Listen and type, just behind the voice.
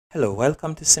Hello,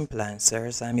 welcome to Simple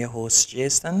Answers. I'm your host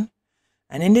Jason,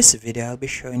 and in this video I'll be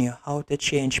showing you how to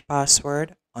change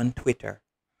password on Twitter.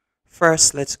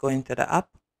 First, let's go into the app.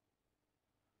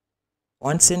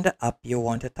 Once in the app, you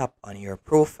want to tap on your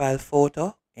profile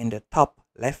photo in the top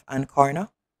left hand corner.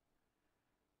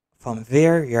 From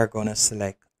there, you're going to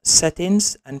select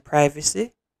Settings and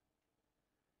Privacy.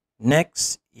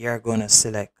 Next, you're going to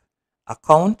select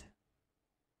Account.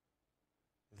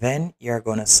 Then you're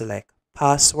going to select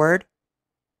Password.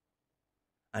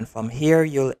 And from here,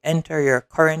 you'll enter your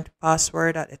current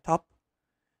password at the top.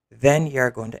 Then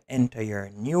you're going to enter your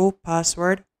new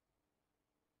password.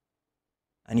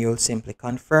 And you'll simply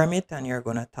confirm it, and you're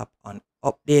going to tap on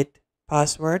Update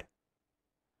Password.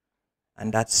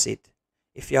 And that's it.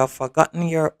 If you have forgotten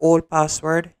your old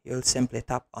password, you'll simply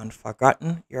tap on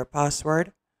Forgotten Your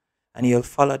Password. And you'll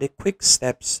follow the quick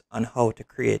steps on how to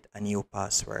create a new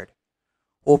password.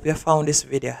 Hope you found this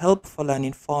video helpful and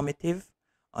informative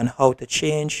on how to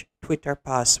change Twitter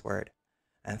password.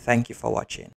 And thank you for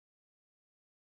watching.